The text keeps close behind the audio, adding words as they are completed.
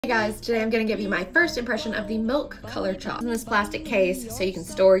Hey guys, today I'm going to give you my first impression of the milk color chalk. In this plastic case so you can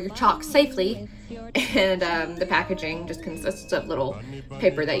store your chalk safely, and the packaging just consists of little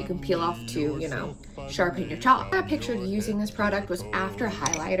paper that you can peel off to, you know, sharpen your chalk. What I pictured using this product was after a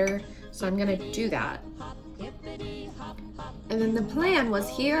highlighter, so I'm going to do that. And then the plan was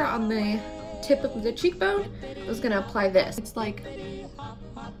here on the tip of the cheekbone, I was going to apply this. It's like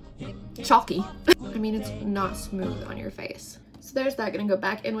chalky. I mean, it's not smooth on your face. So there's that. Gonna go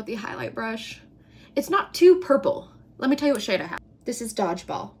back in with the highlight brush. It's not too purple. Let me tell you what shade I have. This is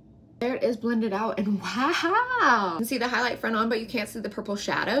Dodgeball. There it is blended out, and wow! You can see the highlight front on, but you can't see the purple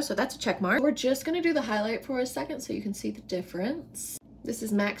shadow, so that's a check mark. We're just gonna do the highlight for a second so you can see the difference. This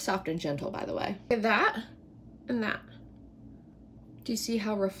is MAC Soft and Gentle, by the way. That and that. Do you see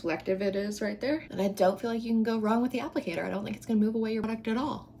how reflective it is right there? And I don't feel like you can go wrong with the applicator. I don't think it's gonna move away your product at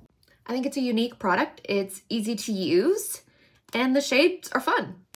all. I think it's a unique product. It's easy to use, and the shades are fun.